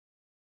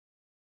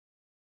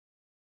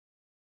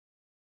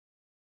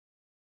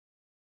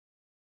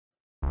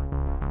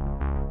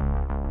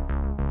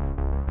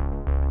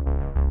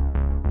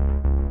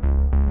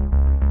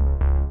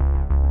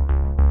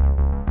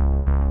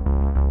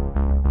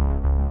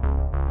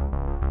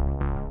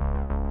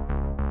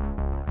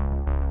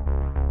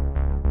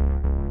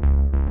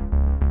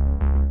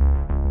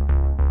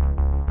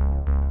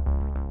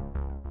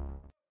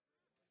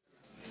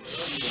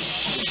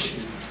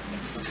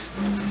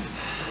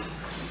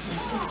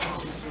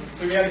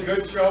So we had a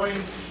good showing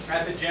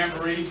at the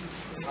Jamboree.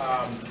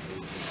 I'm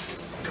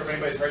not sure if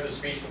anybody's heard the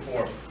speech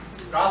before.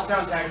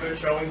 Goffstown's had good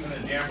showings in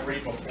the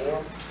Jamboree before.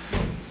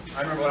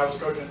 I remember when I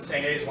was coaching at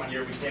St. A's one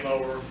year, we came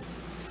over,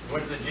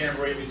 went to the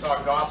Jamboree, we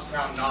saw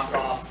Goffstown knock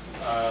off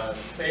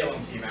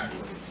Salem team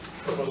actually.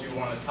 Supposed to be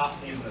one of the top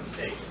teams in the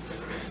state.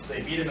 So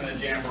they beat them in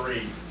the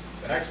Jamboree.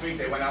 The next week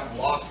they went out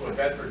and lost to a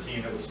Bedford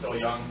team that was still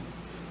young,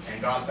 and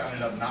Goffstown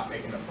ended up not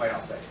making the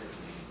playoffs that year.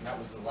 And that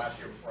was the last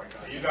year before I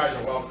got here. You guys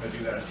are welcome to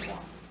do that if you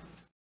want.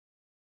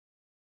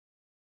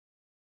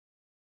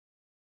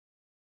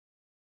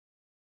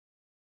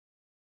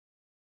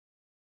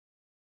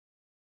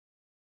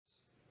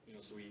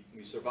 So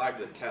we survived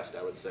the test,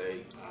 I would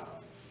say.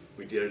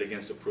 We did it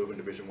against a proven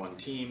Division I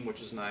team, which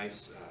is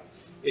nice.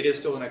 It is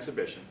still an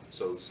exhibition,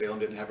 so Salem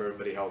didn't have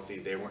everybody healthy.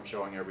 They weren't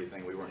showing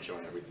everything. We weren't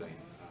showing everything.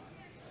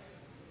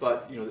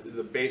 But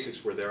the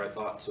basics were there, I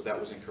thought, so that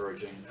was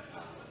encouraging.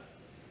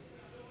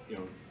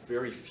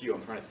 Very few.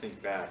 I'm trying to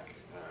think back.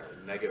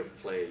 Negative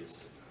plays.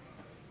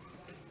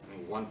 I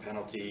mean, one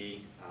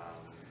penalty.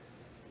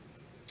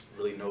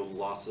 Really no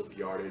loss of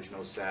yardage,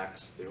 no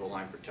sacks. The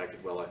O-line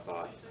protected well, I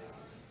thought.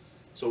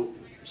 So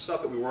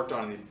stuff that we worked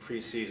on in the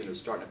preseason is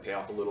starting to pay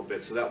off a little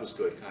bit, so that was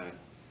good, kind of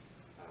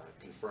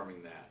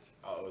confirming that.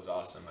 Oh, it was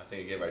awesome. I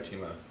think it gave our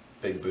team a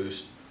big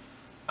boost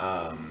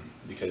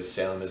because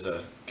Salem is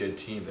a good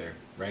team. They're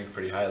ranked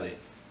pretty highly,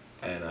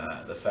 and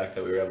the fact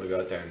that we were able to go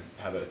out there and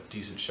have a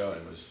decent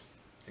showing was,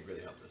 I think,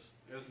 really helped us.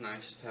 It was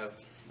nice to have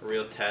a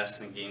real test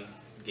and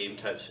game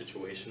type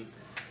situation.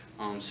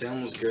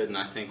 Salem was good, and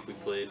I think we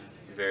played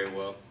very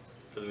well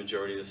for the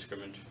majority of the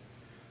scrimmage.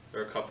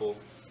 There were a couple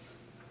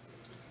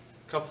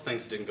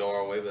things that didn't go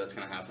our way, but that's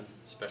going to happen,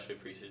 especially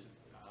preseason.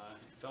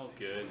 It felt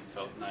good. It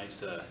felt nice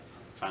to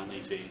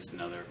finally face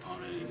another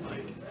opponent in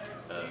like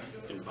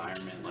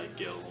environment like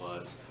Gill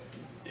was.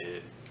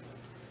 It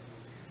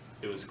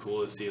was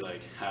cool to see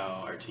like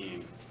how our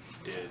team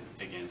did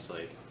against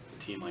like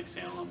a team like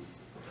Salem,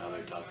 how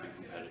they're tough and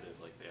competitive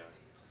like they are.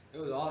 It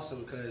was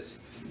awesome because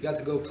you got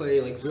to go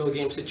play like real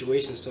game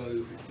situations,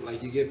 so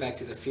like you get back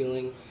to the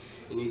feeling,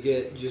 and you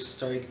just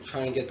start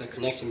trying to get the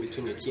connection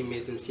between your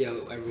teammates and see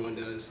how everyone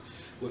does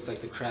with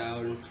like the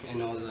crowd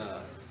and all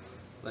the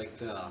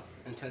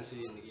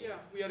intensity in the game. Yeah,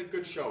 we had a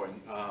good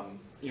showing.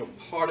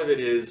 Part of it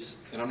is,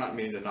 and I'm not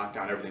meaning to knock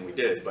down everything we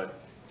did, but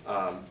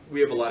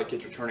we have a lot of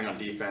kids returning on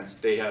defense.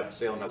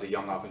 Salem has a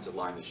young offensive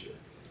line this year,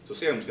 so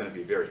Salem's going to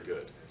be very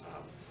good.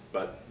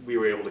 But we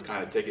were able to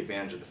kind of take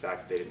advantage of the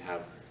fact that they didn't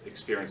have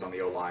experience on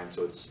the O-line,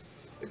 so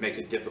it makes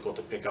it difficult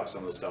to pick up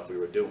some of the stuff we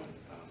were doing.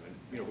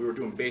 We were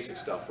doing basic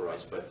stuff for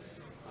us, but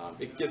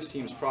it gives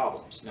teams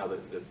problems. Now,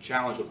 the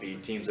challenge will be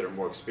teams that are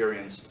more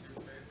experienced,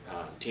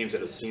 teams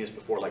that have seen us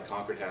before, like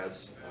Concord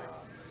has.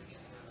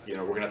 We're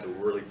going to have to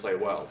really play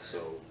well.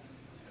 So,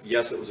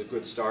 yes, it was a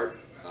good start,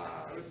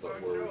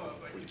 but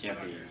we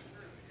can't be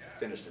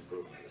finished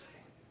improving at this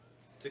point.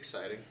 It's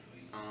exciting.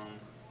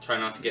 Try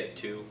not to get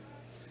too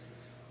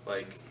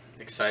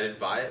excited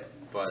by it,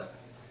 but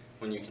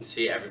when you can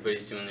see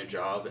everybody's doing their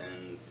job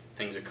and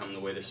things are coming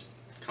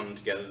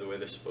together the way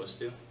they're supposed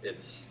to,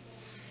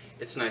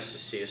 it's nice to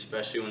see,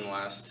 especially when the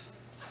last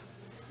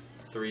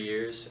 3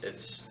 years,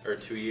 or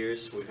 2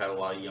 years, we've had a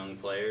lot of young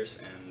players,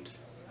 and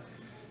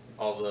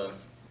all the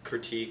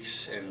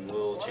critiques and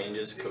little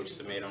changes coaches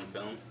have made on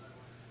film,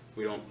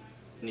 we don't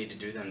need to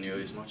do them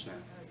nearly as much now.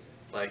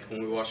 Like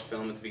when we watch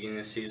film at the beginning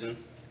of the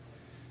season,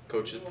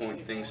 coaches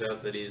point things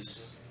out that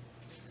he's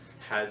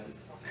had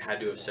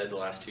to have said the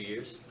last 2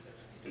 years,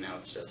 and now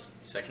it's just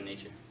second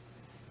nature.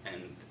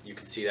 And you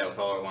can see that with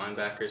all our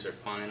linebackers. They're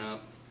flying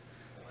up,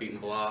 beating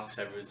blocks,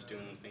 everyone's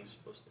doing the things they're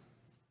supposed to.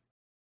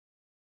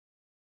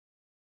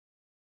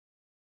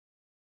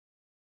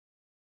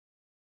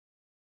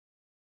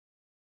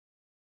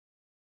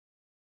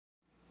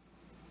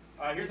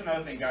 Here's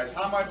another thing, guys.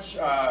 How much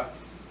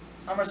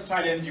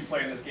tight end did you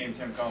play in this game,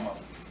 Tim Como?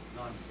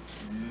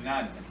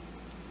 None.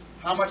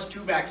 How much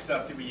two-back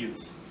stuff did we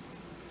use?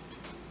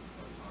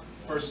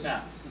 First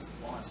snap.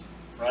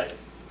 Right?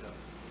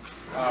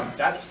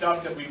 That's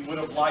stuff that we would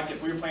have liked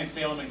if we were playing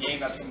Salem in a game.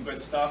 That's some good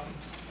stuff.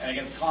 And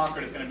against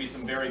Concord, it's going to be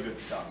some very good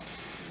stuff.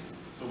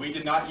 So we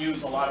did not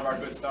use a lot of our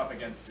good stuff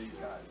against these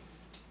guys.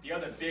 The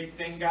other big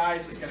thing,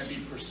 guys, is going to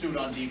be pursuit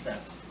on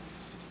defense.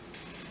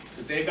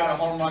 Because they've got a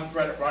home run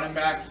threat at running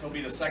back. He'll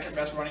be the second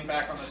best running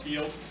back on the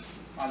field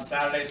on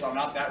Saturday, so I'm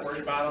not that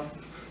worried about him.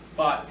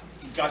 But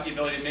he's got the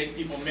ability to make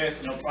people miss,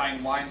 and he'll try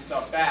and wind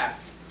stuff back.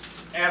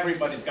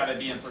 Everybody's got to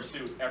be in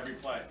pursuit every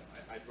play.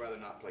 I'd rather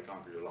not play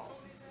Concord at all.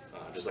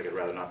 Just like I'd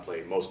rather not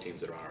play most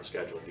teams that are on our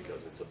schedule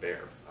because it's a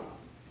bear.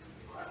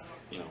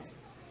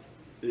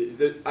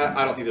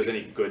 I don't think there's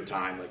any good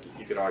time. Like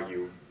you could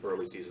argue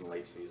early season,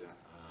 late season.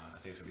 I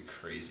think it's going to be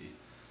crazy.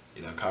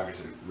 Concord's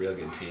a real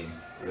good team,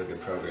 real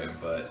good program,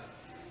 but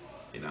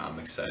I'm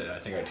excited. I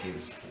think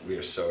we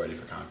are so ready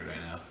for Concord right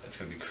now. It's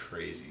going to be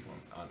crazy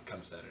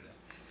come Saturday.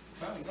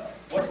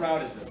 What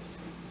route is this?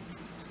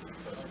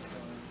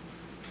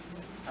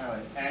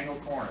 Angle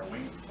corner,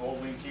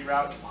 old wing T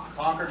route.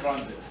 Concord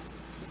runs this.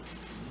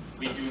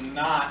 We do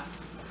not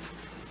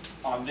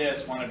on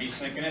this want to be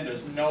sinking in.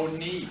 There's no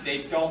need.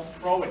 They don't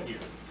throw it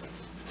here.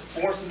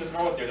 Force them to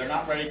throw it there. They're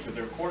not ready to.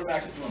 Their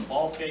quarterback is doing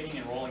ball faking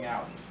and rolling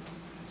out.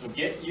 So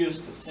get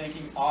used to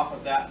sinking off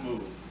of that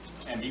move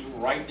and be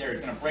right there.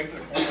 He's going to break to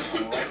the corner and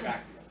go right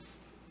back to you.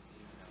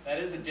 That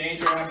is a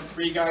danger of having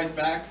 3 guys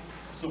back,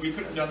 so we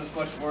couldn't have done this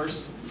much worse.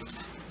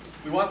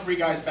 We want 3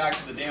 guys back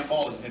so the damn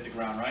ball doesn't hit the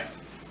ground, right?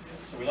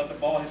 So we let the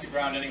ball hit the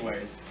ground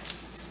anyways.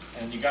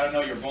 And you got to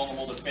know you're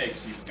vulnerable to fake,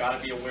 so you've got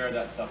to be aware of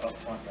that stuff up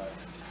front, guys.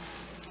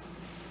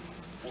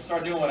 We'll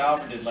start doing what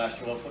Albert did last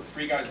year. We'll put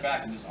 3 guys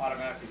back and just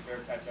automatically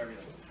fair catch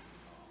everything.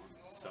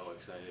 So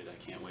excited,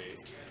 I can't wait.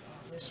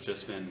 It's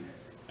just been,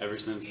 ever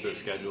since the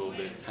schedule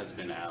has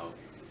been out,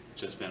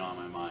 just been on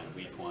my mind,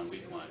 week one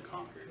at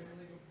Concord.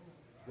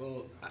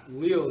 Well,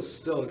 Leo is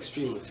still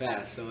extremely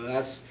fast, so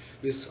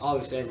this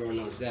obviously everyone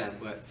knows that.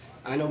 But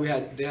I know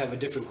they have a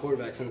different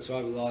quarterback since we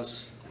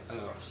lost.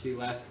 He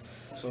left,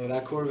 so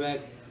that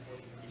quarterback,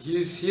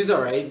 he's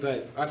all right,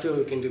 but I feel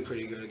we can do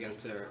pretty good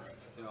against their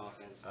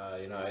offense.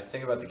 You know, I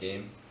think about the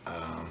game.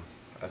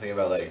 I think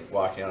about like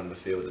walking out on the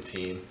field with the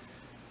team,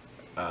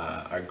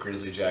 our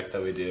grizzly jack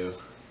that we do,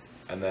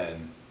 and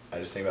then I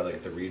just think about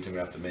like the reads I'm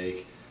gonna have to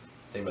make.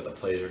 Think about the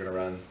plays we're gonna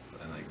run,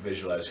 and like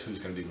visualize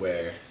who's gonna be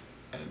where,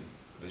 and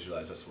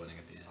visualize us winning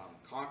at the end.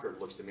 Concord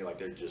looks to me like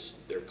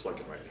they're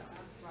clicking right now.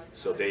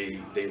 So they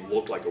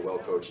look like a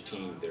well-coached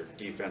team. Their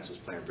defense was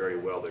playing very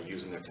well. They're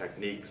using their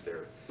techniques.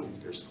 They're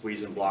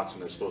squeezing blocks when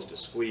they're supposed to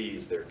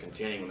squeeze. They're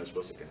containing when they're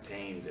supposed to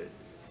contain. The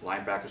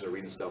linebackers are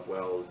reading stuff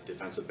well.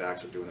 Defensive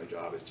backs are doing their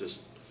job.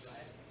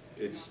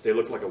 They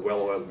look like a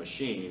well-oiled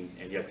machine,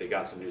 and yet they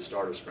got some new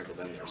starters sprinkled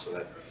in there. So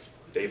that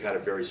they've had a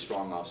very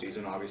strong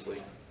off-season,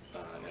 obviously,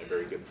 and a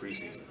very good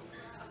preseason.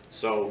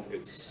 So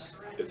it's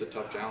a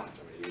tough challenge.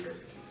 I mean,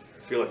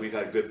 I feel like we've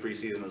had a good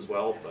preseason as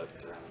well, but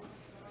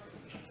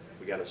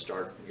we got to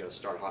start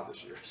hot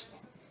this year. So.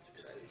 It's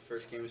exciting.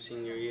 First game of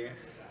senior year.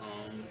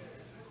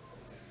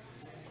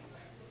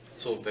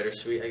 It's a little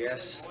bittersweet, I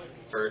guess.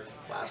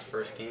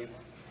 First game.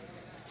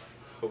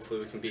 Hopefully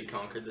we can beat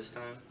Concord this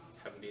time.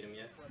 Haven't beat them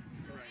yet.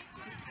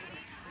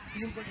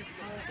 Ladies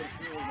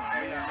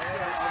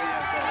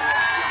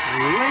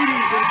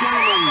and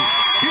gentlemen,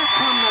 here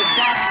come the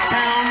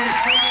Goffstown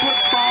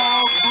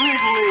Football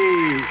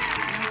Grizzlies.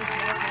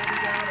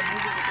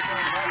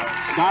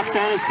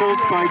 Goffstown is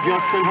coached by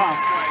Justin Huff.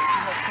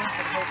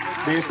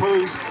 They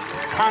oppose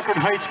Concord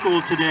High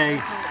School today,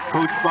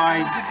 coached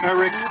by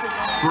Eric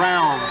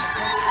Brown.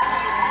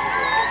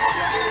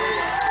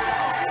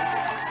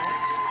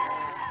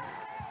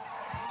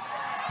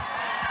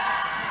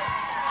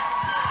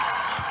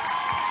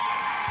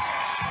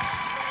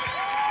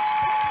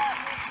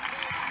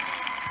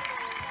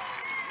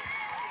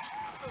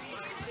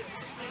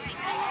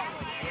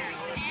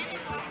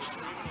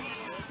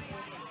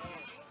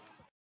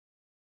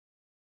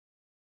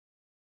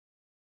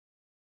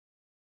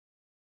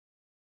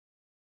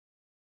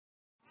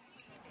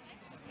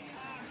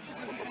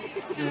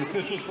 The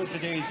officials for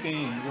today's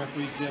game: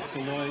 referee Jeff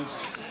Deloy,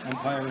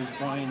 umpires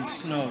Brian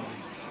Snow,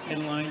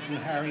 headlines from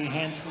Harry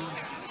Hansen,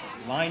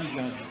 line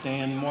judge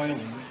Dan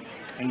Moylan,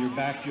 and your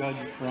back judge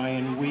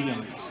Brian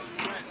Williams.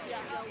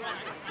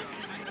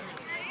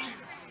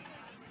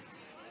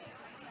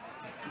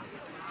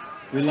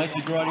 We'd like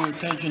to draw your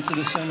attention to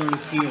the center of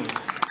the field.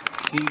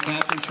 Team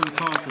captains from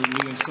Concord,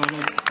 Leo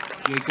Sutter,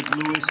 Jacob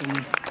Lewis,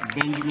 and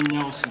Benjamin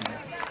Nelson.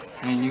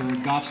 And your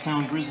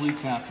Goffstown Grizzly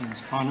captains,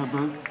 Connor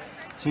Burt,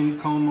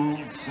 Tim Como,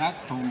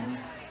 Zach Como,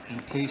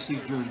 and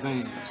Casey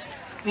Gervais.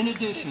 In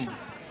addition,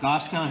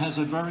 Goffstown has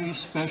a very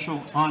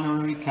special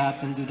honorary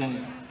captain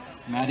today,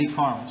 Maddie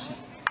Carlson.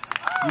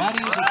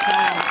 Maddie is a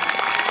fellow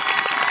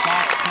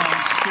Goffstown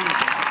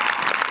student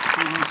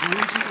who was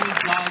recently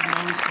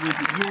diagnosed with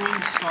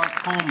Ewing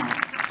sarcoma,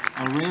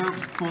 a rare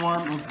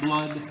form of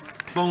blood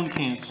bone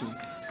cancer.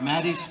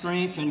 Maddie's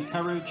strength and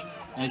courage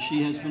as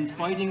she has been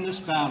fighting this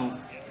battle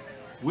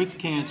with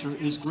cancer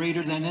is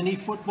greater than any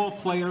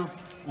football player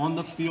on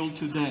the field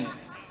today.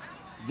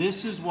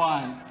 This is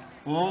why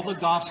all the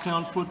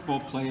Goffstown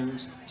football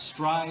players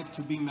strive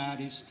to be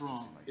Maddie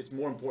strong. It's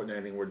more important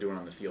than anything we're doing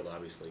on the field,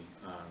 obviously.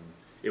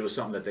 It was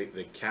something that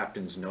the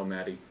captains know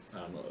Maddie.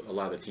 A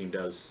lot of the team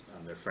does.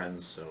 They're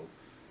friends, so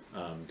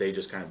they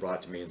just kind of brought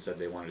it to me and said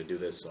they wanted to do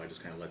this, so I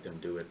just kind of let them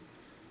do it.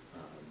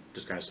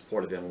 Just kind of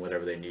supported them in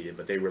whatever they needed,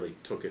 but they really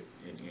took it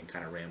and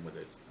kind of ran with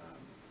it.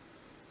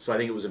 So I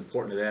think it was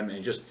important to them,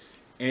 and just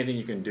anything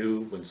you can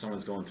do when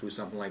someone's going through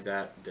something like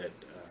that,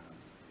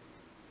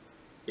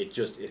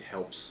 it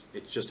helps.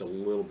 It's just a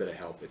little bit of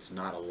help. It's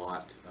not a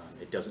lot.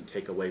 It doesn't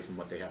take away from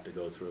what they have to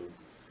go through.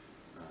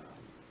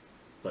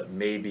 But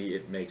maybe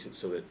it makes it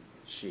so that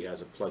she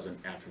has a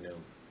pleasant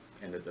afternoon,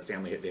 and that the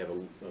family, they have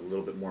a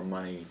little bit more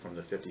money from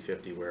the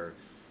 50-50, where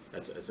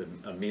that's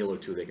a meal or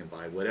two they can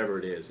buy. Whatever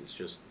it is, it's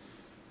just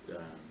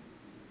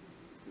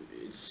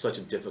it's such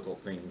a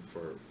difficult thing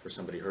for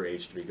somebody her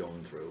age to be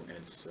going through,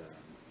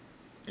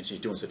 and she's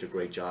doing such a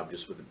great job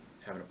just with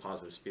having a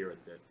positive spirit.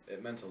 That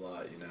it meant a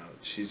lot. You know,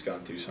 she's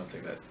gone through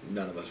something that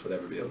none of us would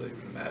ever be able to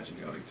even imagine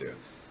going through,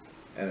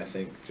 and I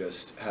think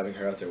just having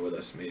her out there with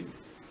us made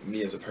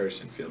me as a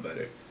person feel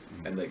better,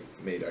 and like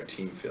made our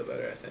team feel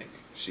better. I think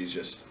she's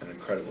just an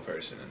incredible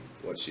person, and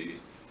what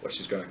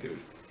she's going through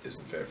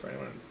isn't fair for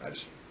anyone.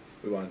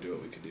 We want to do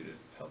what we can do to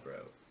help her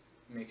out.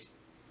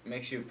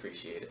 Makes you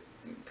appreciate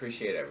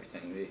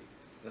everything.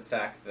 The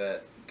fact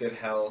that good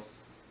health,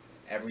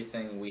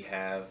 everything we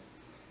have,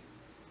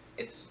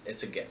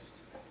 it's a gift,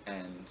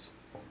 and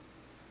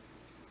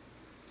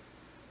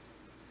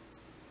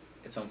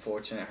it's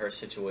unfortunate her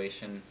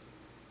situation,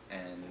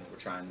 and we're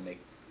trying to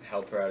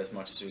help her out as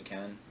much as we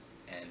can,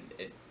 and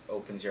it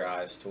opens your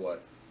eyes to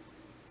what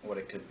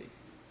it could be.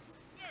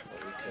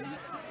 What we could.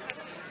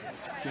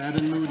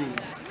 Gavin Moody.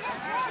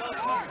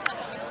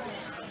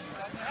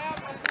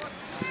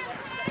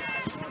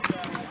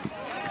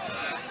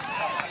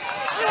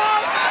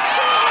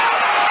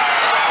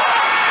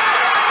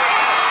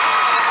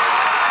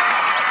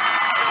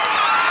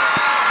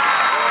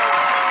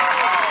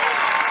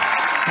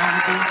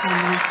 From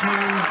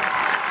return,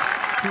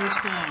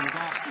 first down,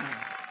 Goffstown.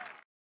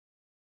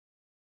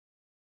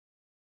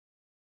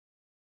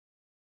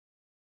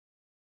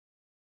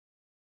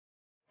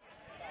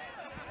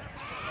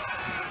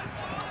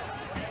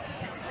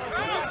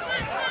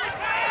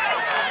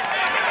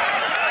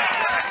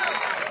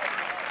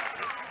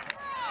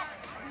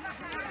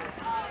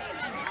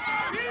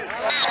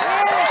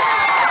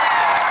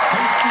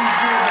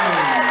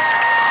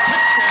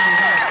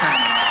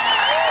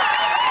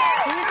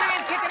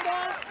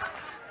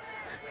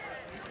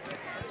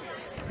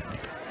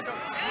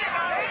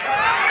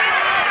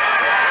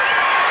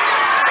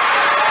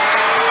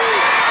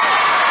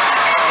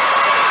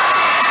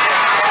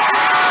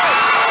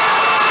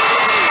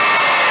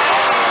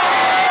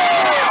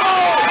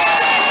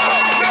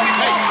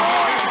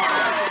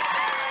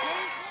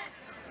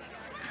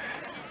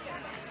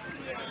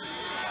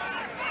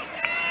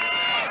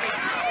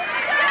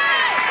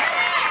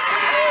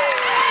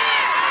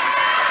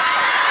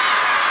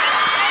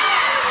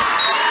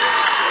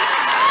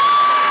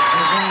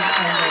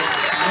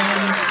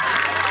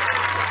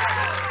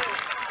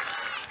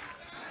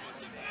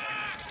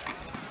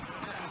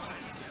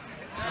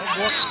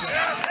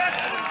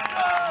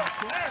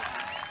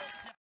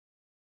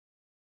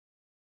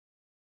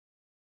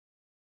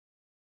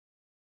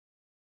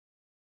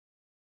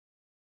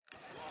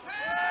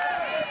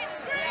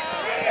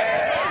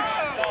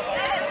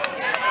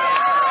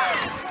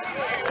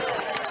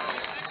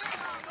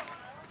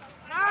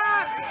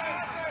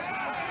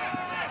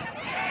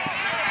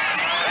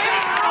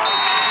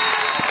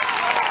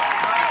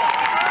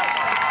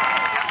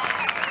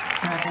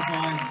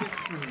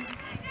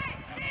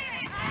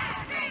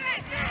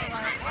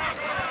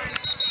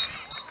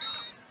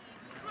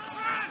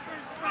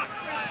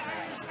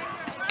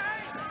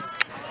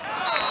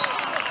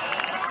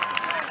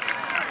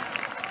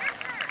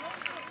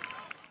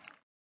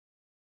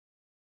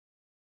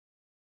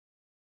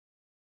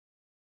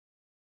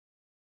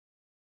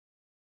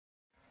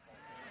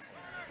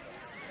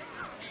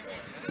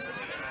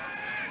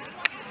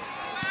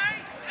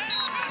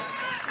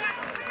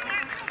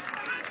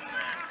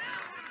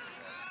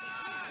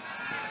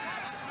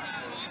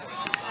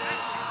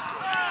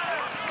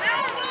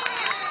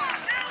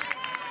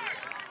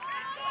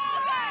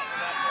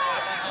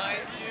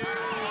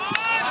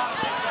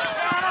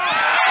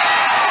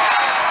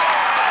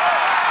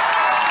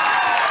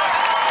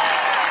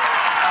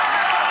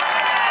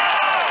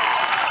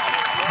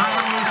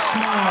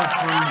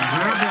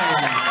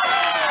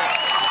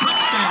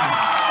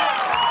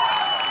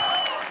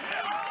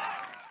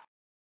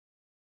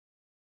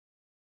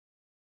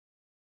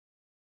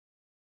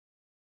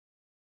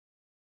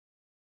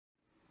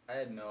 I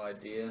had no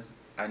idea.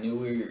 I knew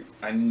we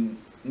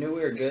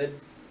were good,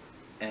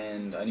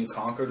 and I knew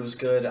Concord was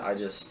good. I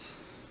just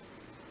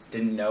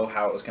didn't know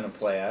how it was going to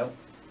play out,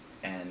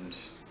 and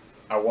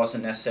I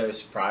wasn't necessarily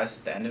surprised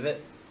at the end of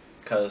it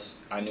because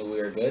I knew we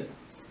were good.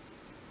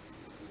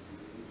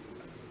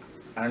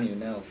 I don't even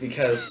know,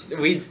 because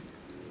we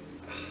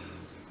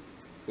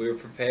were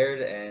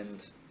prepared,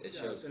 and it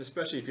shows. And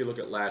especially if you look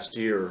at last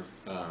year,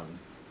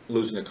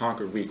 losing to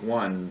Concord week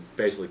 1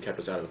 basically kept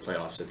us out of the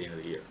playoffs at the end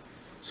of the year.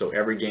 So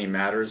every game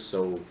matters,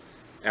 so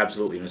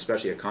absolutely, and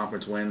especially a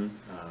conference win,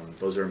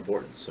 those are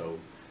important. So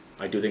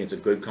I do think it's a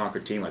good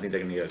Concord team. I think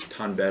they're going to get a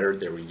ton better.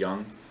 They were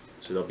young,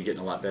 so they'll be getting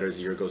a lot better as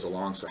the year goes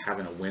along. So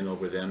having a win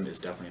over them is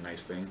definitely a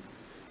nice thing.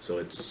 So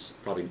it's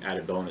probably an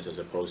added bonus as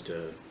opposed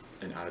to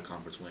an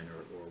out-of-conference win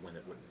or a win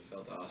that wouldn't be. It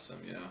felt awesome,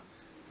 you know.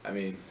 I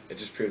mean, it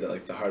just proved that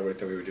like the hard work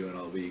that we were doing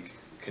all week,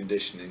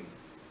 conditioning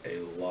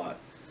a lot,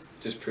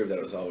 just proved that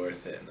it was all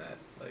worth it and that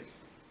like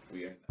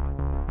we earned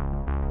that.